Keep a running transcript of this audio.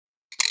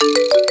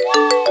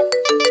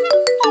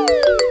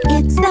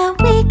It's the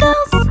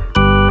Wiggles.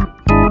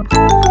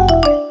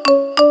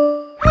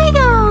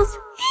 Wiggles!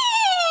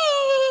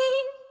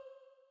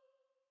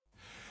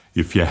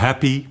 If you're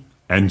happy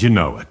and you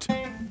know it.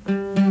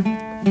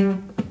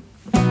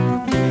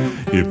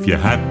 If you're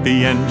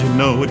happy and you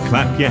know it,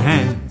 clap your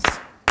hands.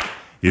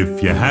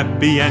 If you're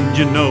happy and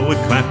you know it,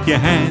 clap your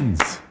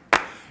hands.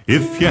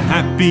 If you're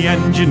happy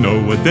and you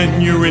know it, then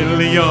you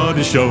really ought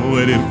to show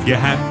it. If you're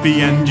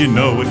happy and you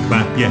know it,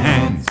 clap your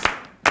hands.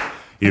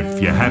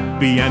 If you're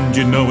happy and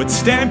you know it,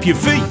 stamp your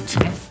feet.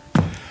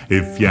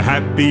 If you're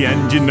happy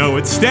and you know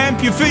it,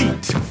 stamp your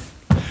feet.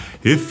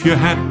 If you're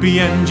happy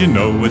and you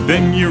know it,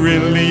 then you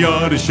really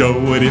ought to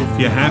show it. If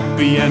you're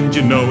happy and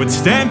you know it,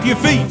 stamp your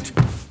feet.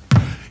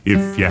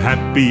 If you're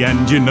happy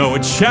and you know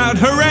it, shout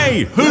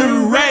hooray,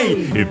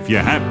 hooray! If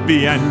you're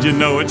happy and you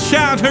know it,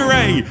 shout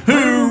hooray,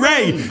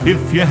 hooray!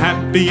 If you're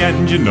happy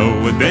and you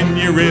know it, then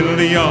you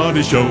really ought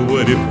to show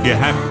it. If you're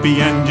happy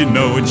and you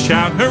know it,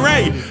 shout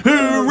hooray,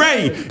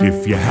 hooray!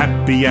 If you're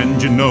happy and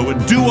you know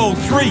it, do all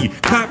three,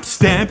 clap,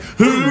 stamp,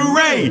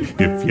 hooray!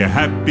 If you're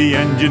happy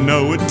and you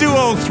know it, do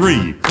all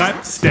three,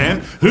 clap,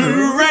 stamp,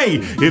 hooray!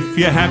 If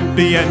you're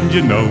happy and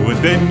you know it,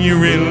 then you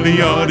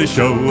really ought to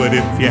show it.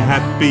 If you're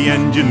happy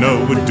and you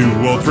know it, do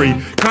all three,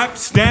 clap,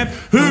 stamp,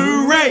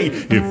 hooray!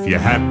 If you're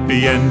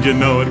happy and you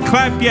know it,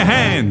 clap your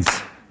hands.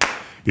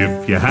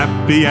 If you're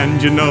happy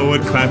and you know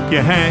it, clap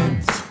your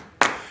hands.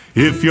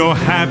 If you're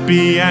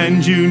happy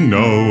and you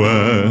know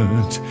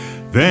it,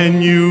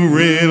 then you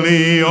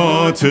really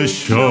ought to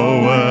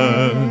show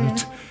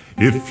it.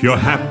 If you're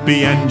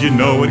happy and you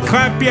know it,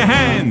 clap your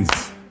hands.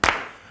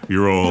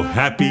 You're all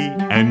happy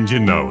and you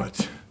know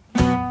it.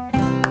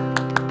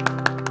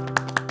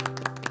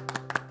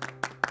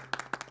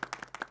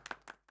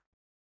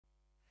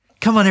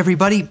 Come on,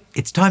 everybody,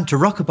 it's time to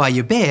rock-a-bye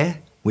your bear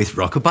with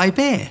Rock-a-bye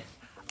Bear.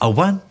 A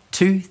 1,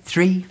 2,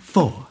 3,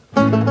 4.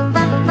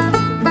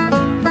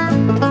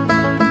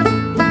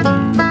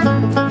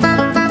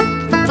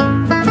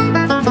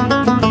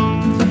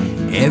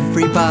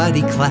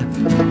 Everybody clap.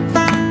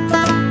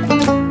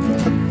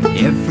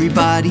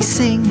 Everybody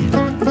sing.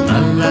 La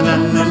la la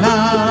la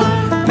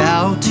la.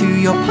 Bow to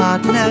your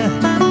partner.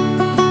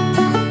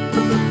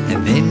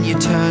 And then you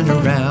turn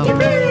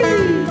around.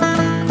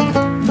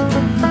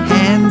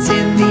 Hands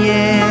in the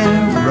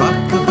air,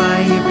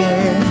 rock-a-bye your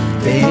bear.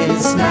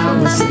 Bear's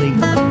now asleep.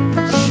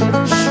 Shh,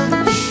 shh,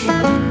 shh.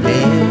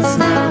 Bear's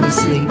now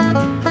asleep.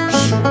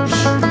 Shh,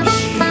 shh,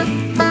 shh.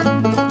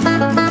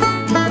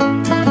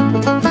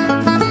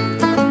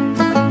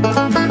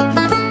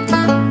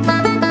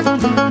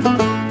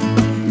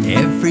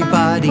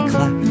 Everybody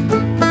clap.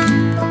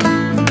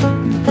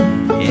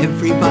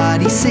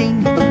 Everybody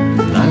sing.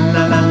 La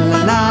la la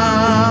la la.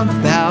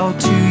 Bow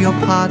to your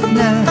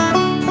partner.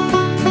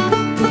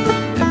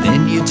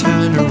 Then you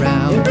turn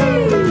around.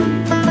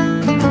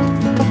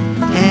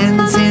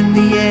 Hands in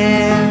the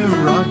air,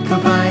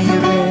 rock-a-bye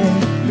your bear.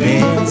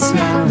 Bear's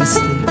now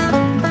asleep.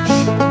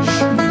 Shh,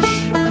 shh,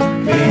 shh.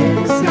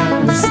 Bear's now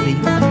asleep.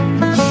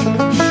 Shh, shh,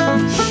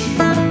 shh.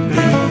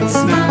 Bear's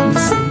now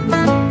asleep.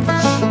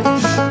 Shh,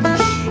 shh, shh.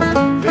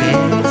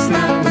 Bear's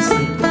now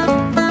asleep.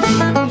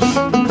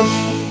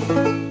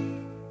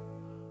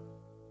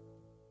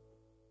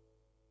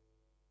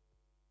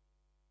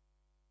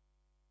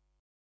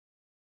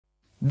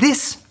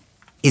 This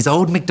is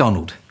Old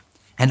MacDonald.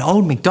 And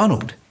Old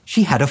MacDonald,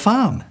 she had a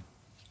farm.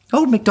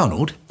 Old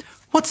MacDonald,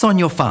 what's on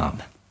your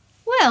farm?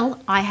 Well,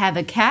 I have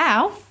a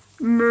cow.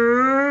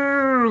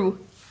 Moo.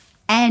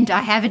 And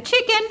I have a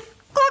chicken.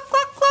 Cluck,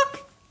 cluck,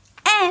 cluck.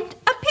 And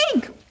a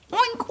pig.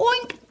 Oink,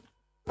 oink.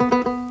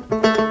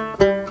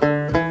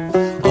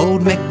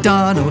 Old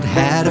MacDonald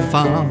had a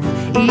farm,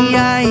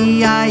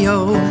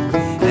 E-I-E-I-O.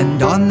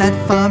 And on that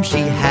farm she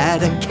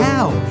had a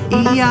cow,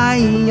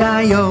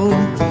 E-I-E-I-O.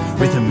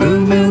 With a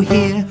moo-moo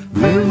here,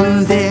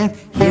 moo-moo there,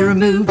 here a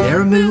moo,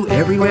 there a moo,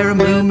 everywhere a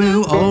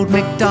moo-moo. Old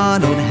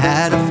MacDonald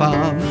had a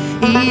farm,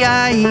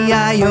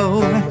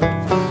 E-I-E-I-O.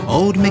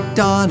 Old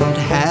MacDonald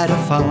had a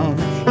farm,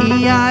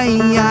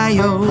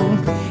 E-I-E-I-O.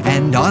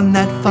 And on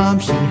that farm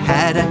she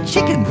had a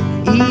chicken,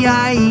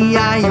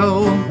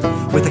 E-I-E-I-O.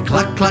 With a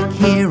cluck-cluck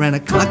here and a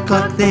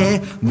cluck-cluck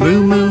there,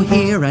 moo-moo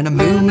here and a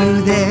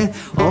moo-moo there.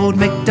 Old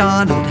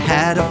MacDonald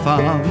had a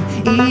farm,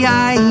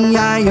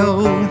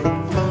 E-I-E-I-O.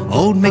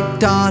 Old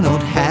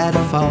MacDonald had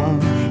a farm,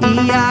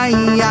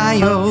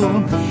 E-I-E-I-O.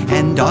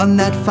 And on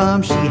that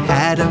farm she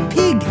had a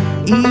pig,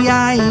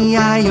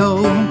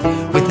 E-I-E-I-O.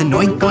 With an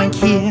oink-oink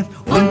here,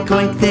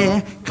 oink-oink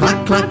there,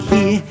 cluck-cluck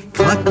here,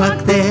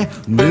 cluck-cluck there,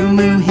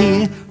 moo-moo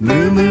here,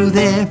 moo-moo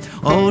there.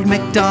 Old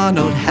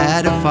MacDonald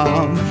had a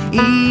farm,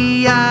 E-I-E-I-O.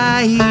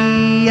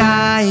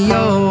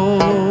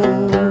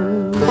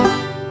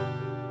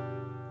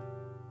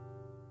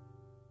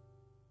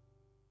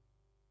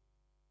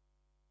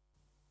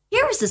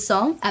 Here is a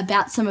song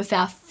about some of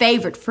our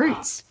favourite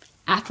fruits,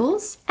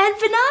 apples and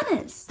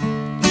bananas.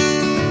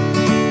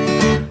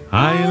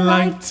 I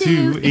like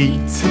to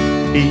eat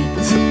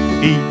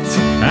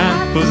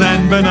apples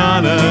and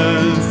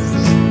bananas.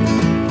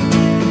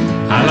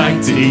 I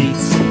like to eat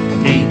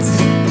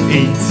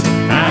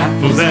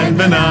apples and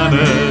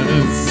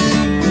bananas.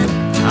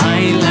 I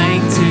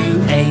like to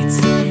eat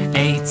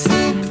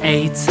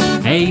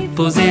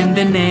apples and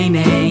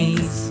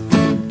bananas.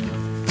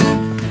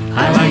 I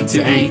like to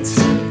eat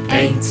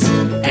apples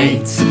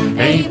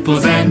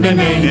and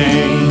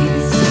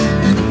bananas.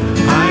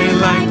 I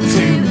like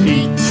to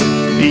eat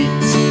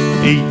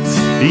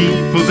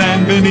apples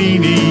and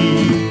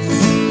bananas.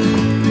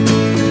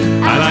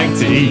 I like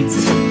to eat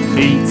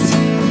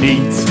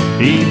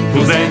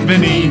apples and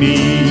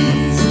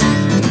bananas.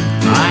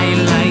 I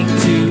like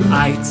to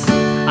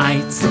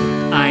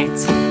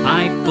eat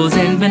apples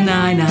and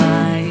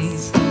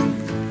bananas.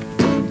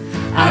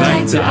 I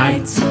like to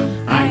eat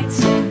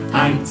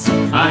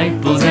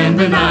apples and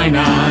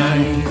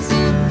bananas.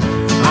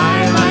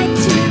 I like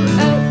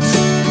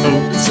to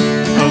oat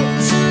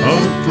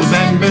apples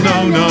and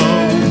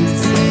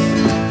bananas.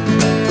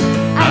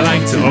 I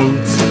like to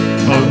oat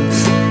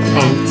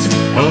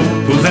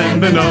apples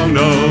and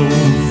bananas.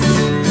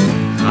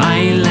 I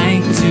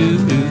like to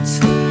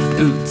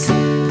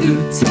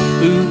oot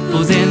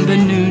apples and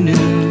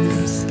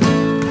bananas.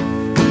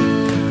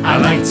 I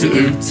like to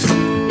oot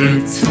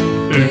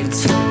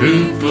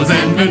apples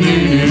and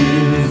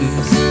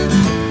bananas.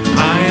 I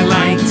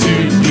like to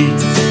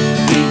eat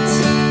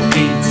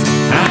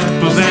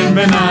apples and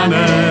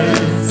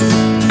bananas.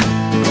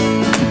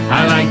 I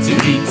like to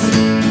eat.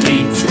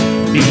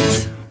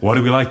 What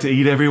do we like to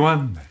eat,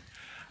 everyone?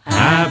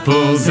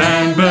 Apples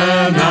and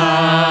bananas.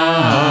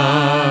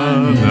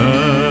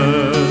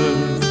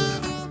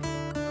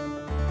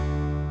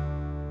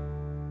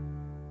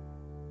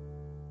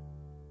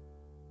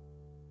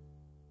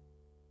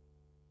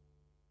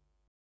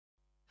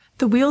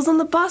 The wheels on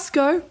the bus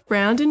go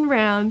round and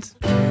round.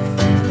 The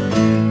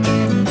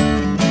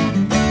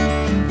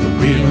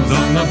wheels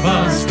on the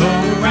bus go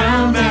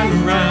round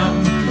and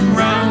round,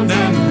 round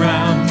and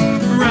round,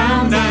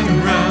 round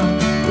and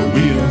round. The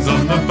wheels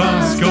on the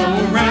bus go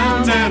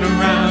round and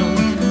around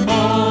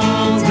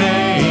all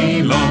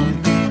day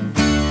long.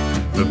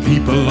 The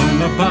people on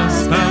the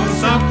bus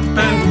bounce up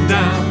and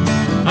down,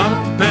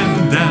 up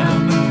and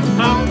down,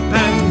 up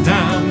and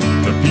down.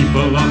 The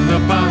people on the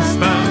bus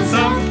bounce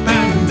up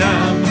and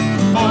down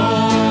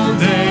all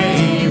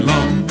day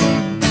long.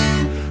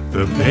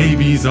 The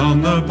babies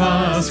on the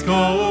bus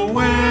go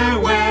where,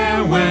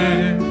 where,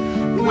 where,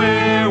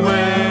 where,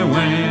 where,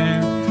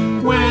 where,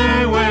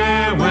 where,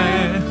 where,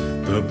 where.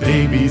 The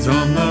babies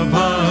on the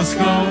bus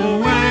go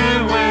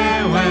where,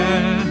 where,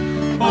 where,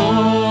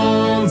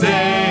 all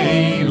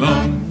day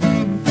long.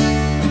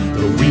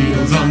 The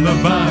wheels on the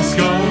bus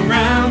go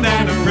round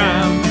and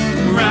around,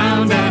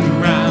 round and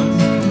around,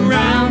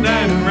 round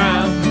and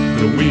around.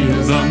 The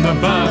wheels on the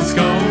bus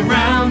go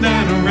round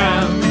and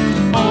around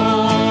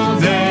all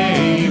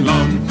day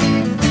long,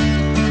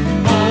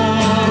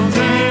 all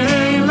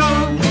day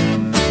long.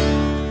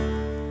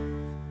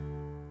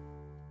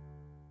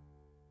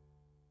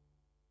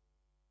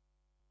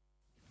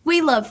 We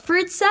love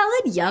fruit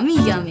salad, yummy,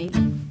 yummy.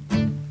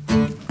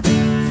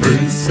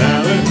 Fruit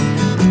salad,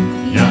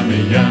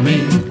 yummy, yummy.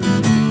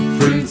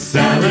 Fruit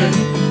salad,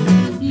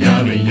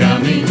 yummy,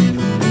 yummy.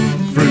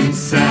 Fruit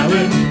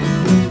salad,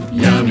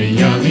 yummy,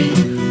 yummy.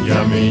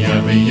 Yummy,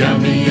 yummy,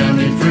 yummy,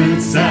 yummy.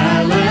 Fruit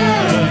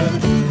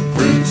salad,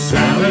 fruit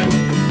salad,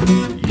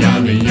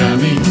 yummy,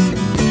 yummy.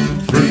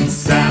 Fruit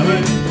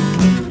salad,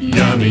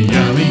 yummy,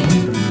 yummy.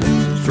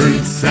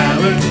 Fruit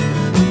salad,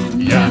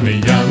 yummy,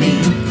 yummy.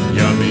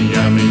 Yummy,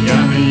 yummy,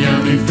 yummy,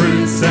 yummy.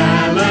 Fruit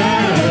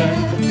salad.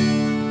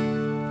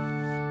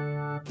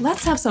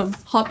 Let's have some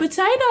hot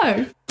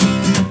potato.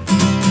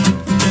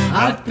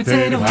 Hot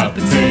potato, hot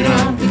potato.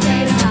 Hot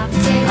potato, hot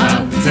potato.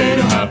 Hot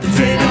potato, hot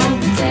potato.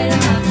 Potato,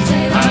 hot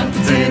potato. Hot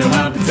potato,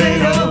 hot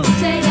potato.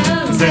 Potato,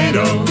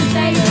 Potato,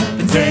 potato.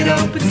 potato,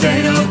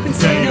 potato,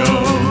 potato.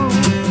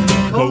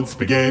 Cold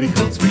spaghetti,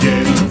 cold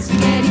spaghetti.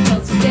 Spaghetti,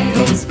 cold spaghetti.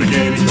 Cold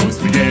spaghetti, cold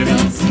spaghetti.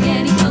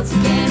 Spaghetti, cold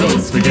spaghetti.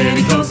 Cold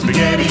spaghetti, cold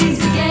spaghetti.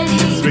 Spaghetti,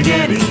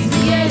 Spaghetti,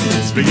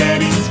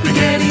 spaghetti,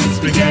 spaghetti,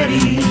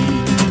 spaghetti.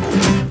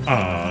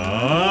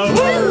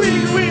 Wing,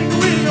 wing, wing,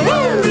 wing,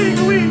 wing,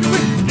 wing,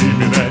 wing. Give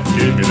me that,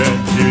 give me that,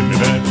 give me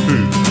that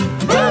food.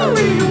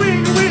 Wing,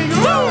 wing, wing,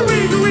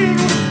 wing, wing.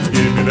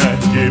 Give me that,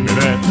 give me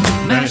that.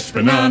 Mashed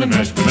banana,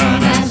 mashed banana.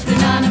 Mashed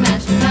banana,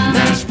 mashed banana.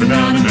 Mashed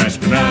banana, mashed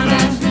banana.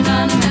 Mashed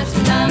banana, mashed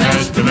banana.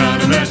 Mashed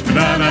banana, mashed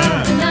banana.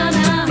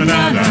 Banana,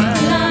 Banana,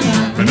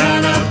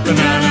 banana,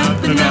 banana,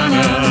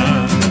 banana.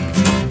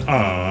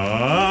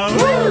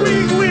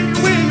 Wing, wing,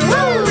 wing,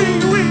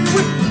 wing, wing, wing.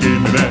 Give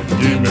me that,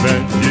 give me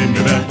that, give me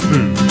that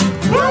food.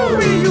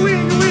 Wing,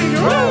 wing, wing,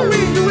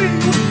 wing, wing.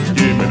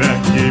 Give me that,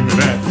 give me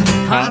that.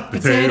 Hot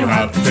potato,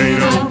 hot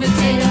potato. hot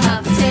potato,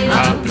 hot potato.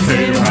 Hot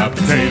potato, hot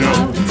potato.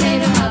 Hot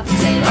potato, hot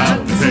potato. Hot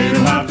potato,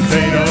 hot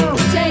potato.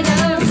 Potato,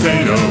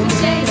 Potato,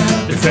 potato.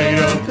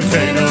 potato,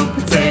 potato,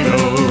 potato.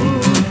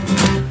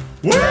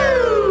 Woo!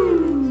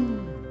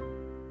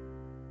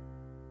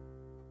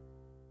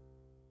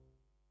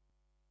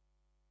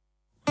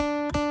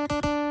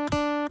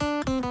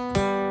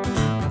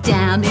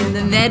 Down in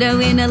the meadow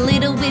in a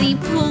little poolity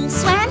pool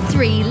swam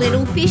three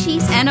little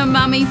fishies and a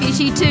mummy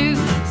fishy too.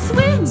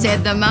 Swim,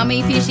 said the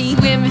mummy fishy,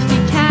 swim if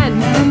you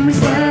can. And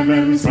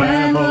we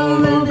swam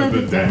all over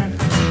the dam.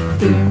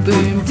 Boom,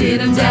 boom,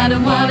 did-em,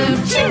 dad-em, what-em,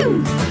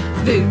 choo.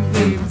 Boom,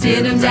 boom,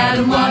 did-em,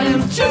 dad-em,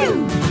 what-em,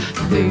 choo.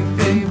 Boom,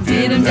 boom,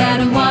 did-em,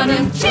 dad-em,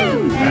 what-em,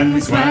 choo. And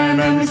we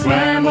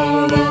swam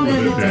all over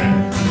the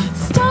dam.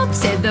 Stop,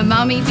 said the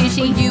mummy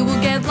fishy, you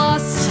will get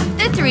lost.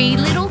 The three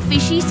little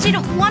fishies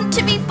didn't want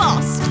to be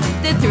bossed.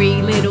 The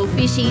three little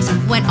fishies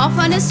went off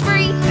on a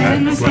spree.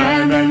 And we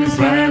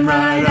swam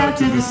right out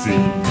to the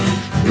sea.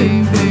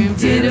 Boom, boom,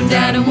 did-em,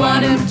 dad-em,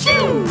 what-em,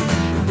 choo.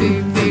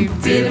 Boom,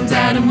 boom, did-em,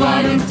 dad-em,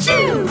 what-em,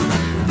 choo.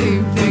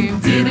 Boom, boom,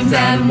 did-em,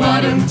 dad-em,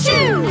 what-em,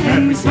 choo.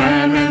 And we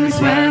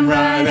swam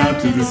right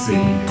out to the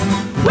sea.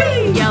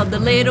 Whee! Yelled the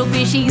little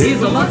fishies.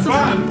 These are lots of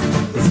fun.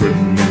 We'll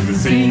swim in the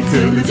sea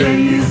till the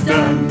day is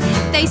done.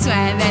 They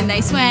swam and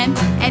they swam,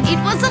 and it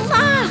was a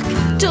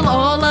lark, till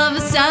all of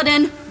a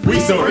sudden We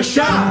saw a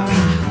shark.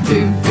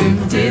 boom,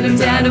 boom, did-em,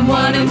 dad-em,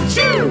 what-em,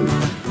 choo.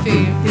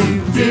 Boom,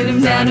 boom,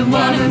 did-em, dad-em,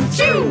 what-em,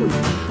 choo.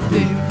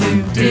 Boom,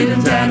 boom,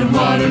 did-em, dad-em,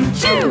 what-em,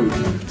 choo.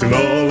 Till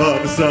all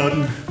of a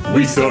sudden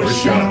we saw a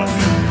shark.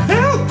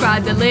 Help!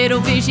 Cried the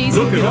little fishies.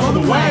 Look at all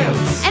the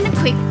whales. And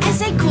quick as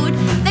they could,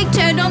 they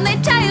turned on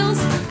their tails,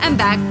 and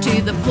back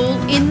to the pool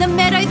in the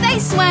meadow they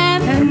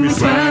swam. And we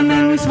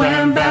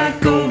swam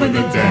back over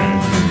the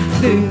dam.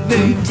 Boom,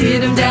 boom,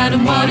 did-em,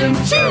 dad-em, what-em,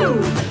 choo.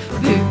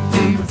 Boom,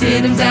 boom,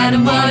 did-em,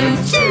 dad-em, what-em,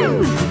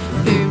 choo.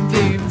 Boom,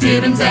 boom,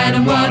 did-em,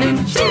 dad-em, what-em,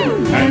 choo.